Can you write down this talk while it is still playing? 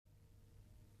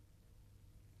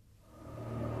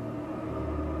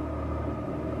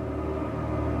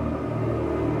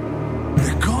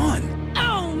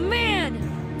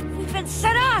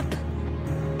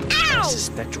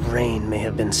Rain may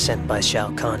have been sent by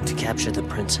Shao Kahn to capture the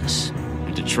princess.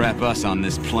 And to trap us on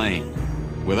this plane.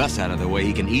 With us out of the way,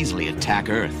 he can easily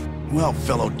attack Earth. Well,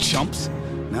 fellow chumps,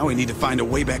 now we need to find a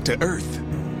way back to Earth.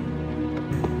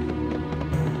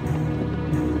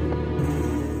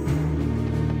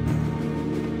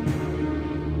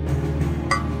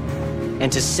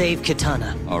 And to save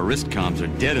Kitana. Our wrist comms are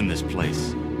dead in this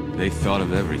place. They thought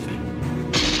of everything.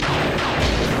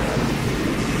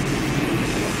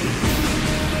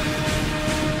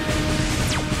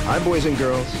 Hi, boys and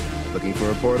girls. Looking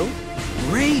for a portal?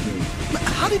 Raiden,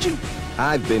 how did you...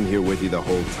 I've been here with you the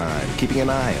whole time, keeping an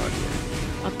eye on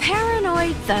you. A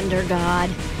paranoid thunder god.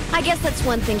 I guess that's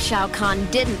one thing Shao Kahn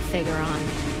didn't figure on.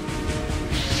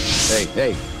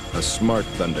 Hey, a smart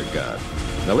thunder god.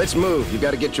 Now let's move. You've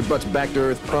got to get your butts back to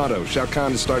Earth pronto. Shao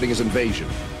Kahn is starting his invasion.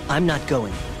 I'm not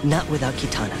going. Not without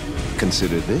Kitana.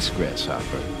 Consider this,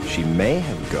 Grasshopper. She may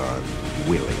have gone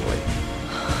willingly.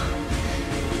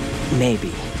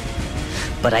 Maybe.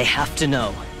 But I have to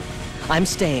know. I'm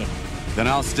staying. Then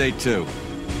I'll stay too.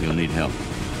 You'll need help.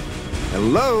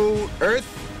 Hello,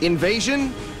 Earth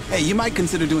invasion? Hey, you might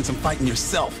consider doing some fighting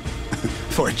yourself.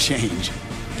 For a change.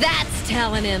 That's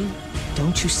telling him.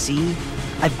 Don't you see?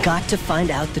 I've got to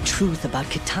find out the truth about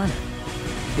Kitana.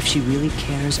 If she really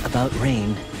cares about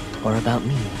Rain, or about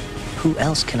me, who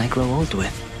else can I grow old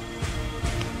with?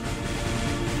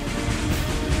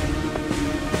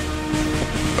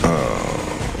 Oh,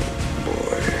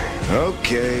 boy.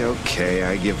 Okay,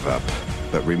 I give up.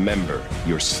 But remember,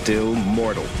 you're still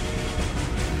mortal.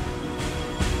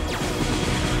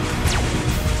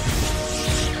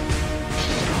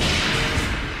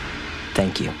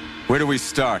 Thank you. Where do we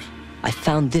start? I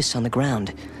found this on the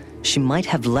ground. She might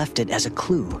have left it as a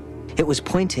clue. It was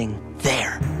pointing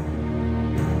there.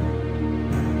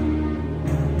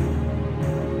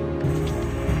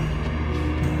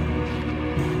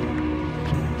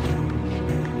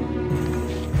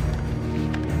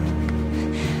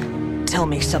 Tell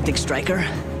me something, Stryker.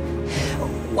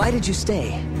 Why did you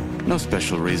stay? No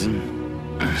special reason.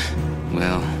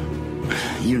 Well,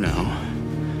 you know.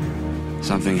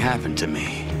 Something happened to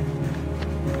me.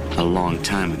 A long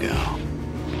time ago.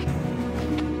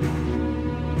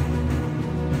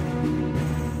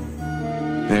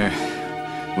 There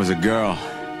was a girl.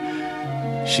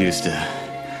 She used to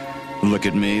look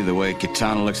at me the way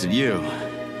Kitana looks at you.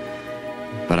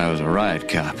 But I was a riot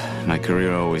cop. My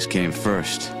career always came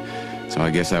first. So I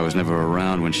guess I was never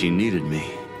around when she needed me.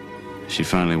 She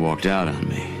finally walked out on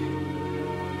me.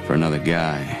 For another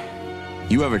guy.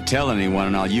 You ever tell anyone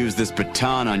and I'll use this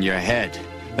baton on your head.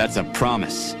 That's a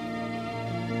promise.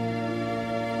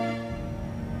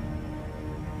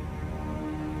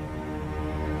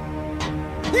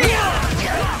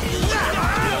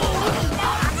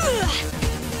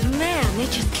 Man, they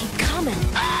just keep coming.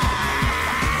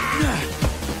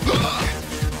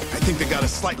 I think they got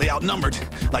us slightly outnumbered,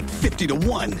 like 50 to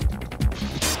 1.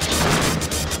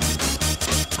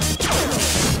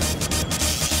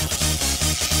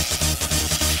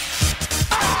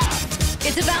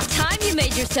 It's about time you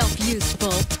made yourself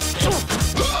useful.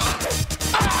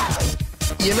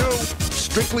 You know,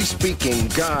 strictly speaking,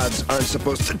 gods aren't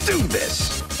supposed to do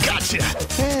this. Gotcha!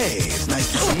 Hey, it's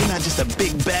nice to see you're not just a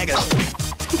big bag of...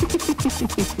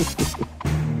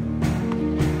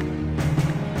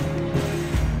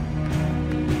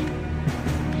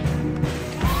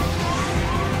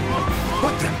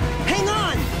 What the? Hang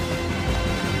on!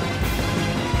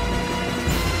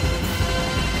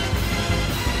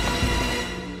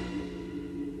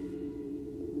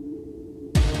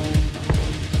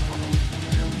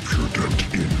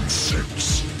 Impudent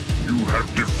insects. You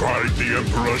have defied the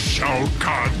Emperor Shao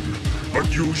Kahn, but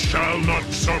you shall not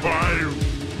survive.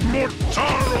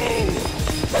 Motaro!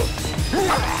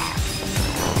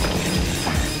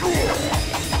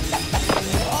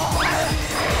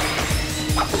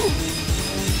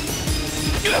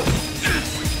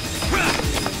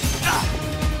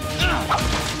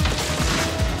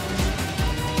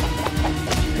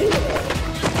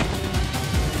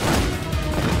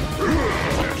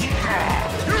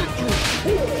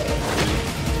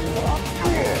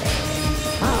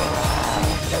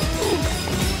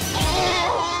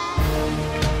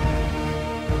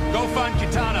 Go find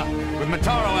Kitana. With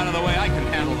Motaro out of the way, I can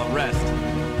handle the rest.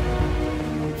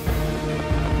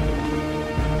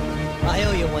 I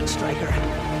owe you one, Stryker.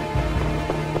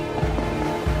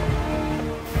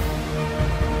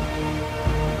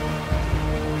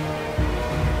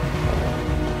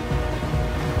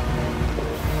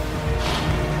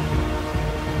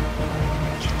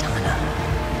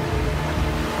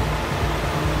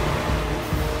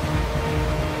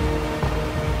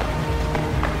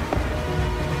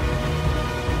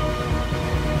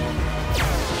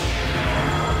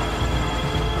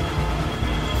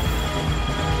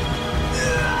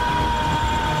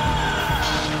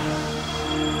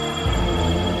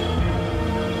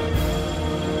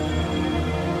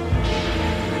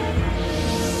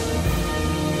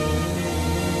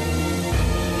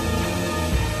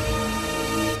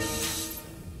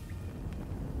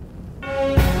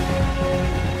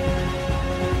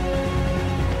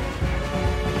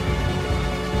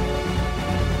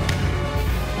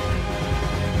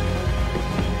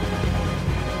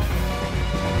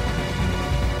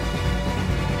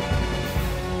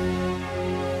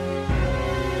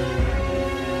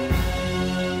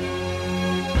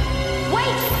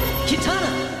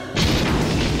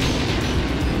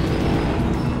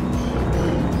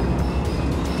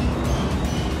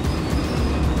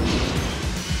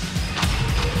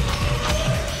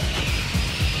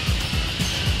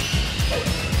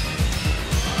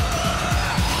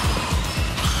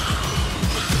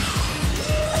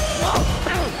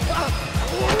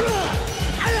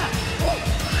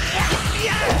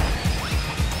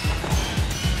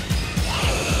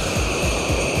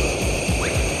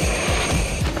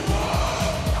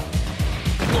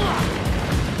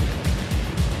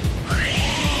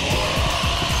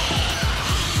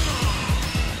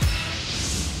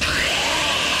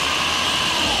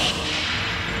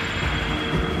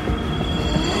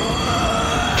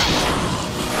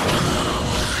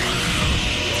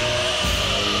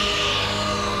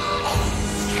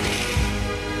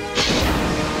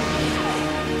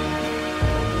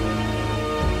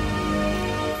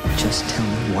 Just tell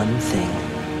me one thing.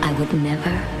 I would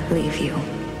never leave you.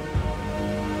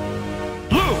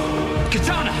 Lou!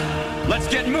 Katana! Let's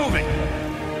get moving!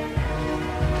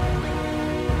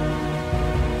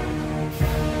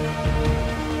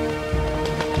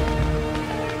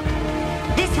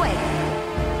 This way!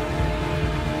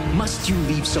 Must you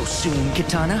leave so soon,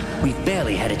 Katana? We've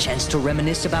barely had a chance to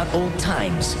reminisce about old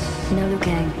times. No, Liu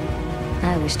Kang.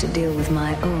 I wish to deal with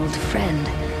my old friend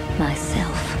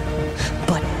myself.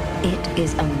 But it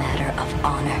is a matter of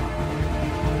honor.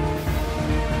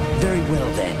 very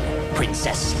well then,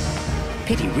 Princess.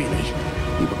 Pity, really.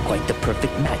 We were quite the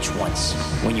perfect match once,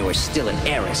 when you were still an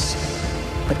heiress.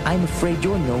 But I'm afraid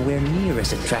you're nowhere near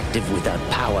as attractive without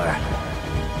power.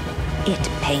 It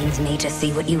pains me to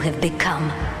see what you have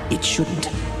become. It shouldn't.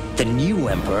 The new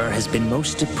Emperor has been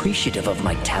most appreciative of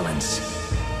my talents.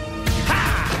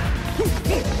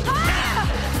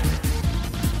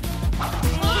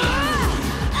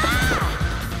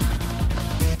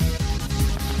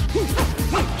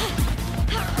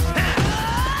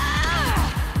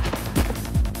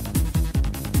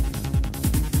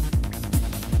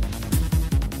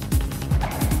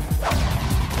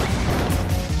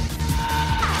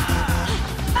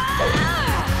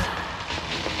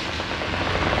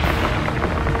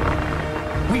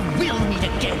 We will meet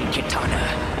again, Katana.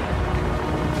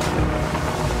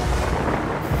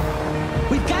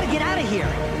 We've got to get out of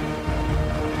here!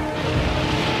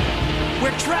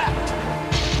 We're trapped!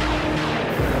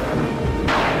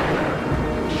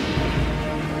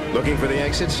 Looking for the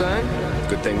exit sign?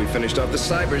 Good thing we finished off the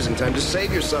cybers in time to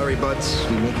save your sorry butts.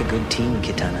 We make a good team,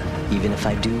 Katana. Even if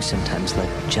I do sometimes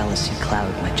let jealousy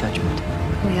cloud my judgment.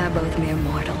 We are both mere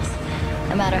mortals,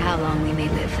 no matter how long we may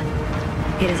live.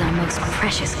 It is our most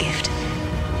precious gift.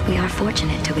 We are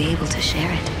fortunate to be able to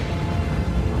share it.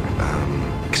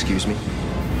 Excuse me?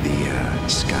 The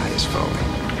sky is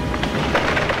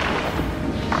falling.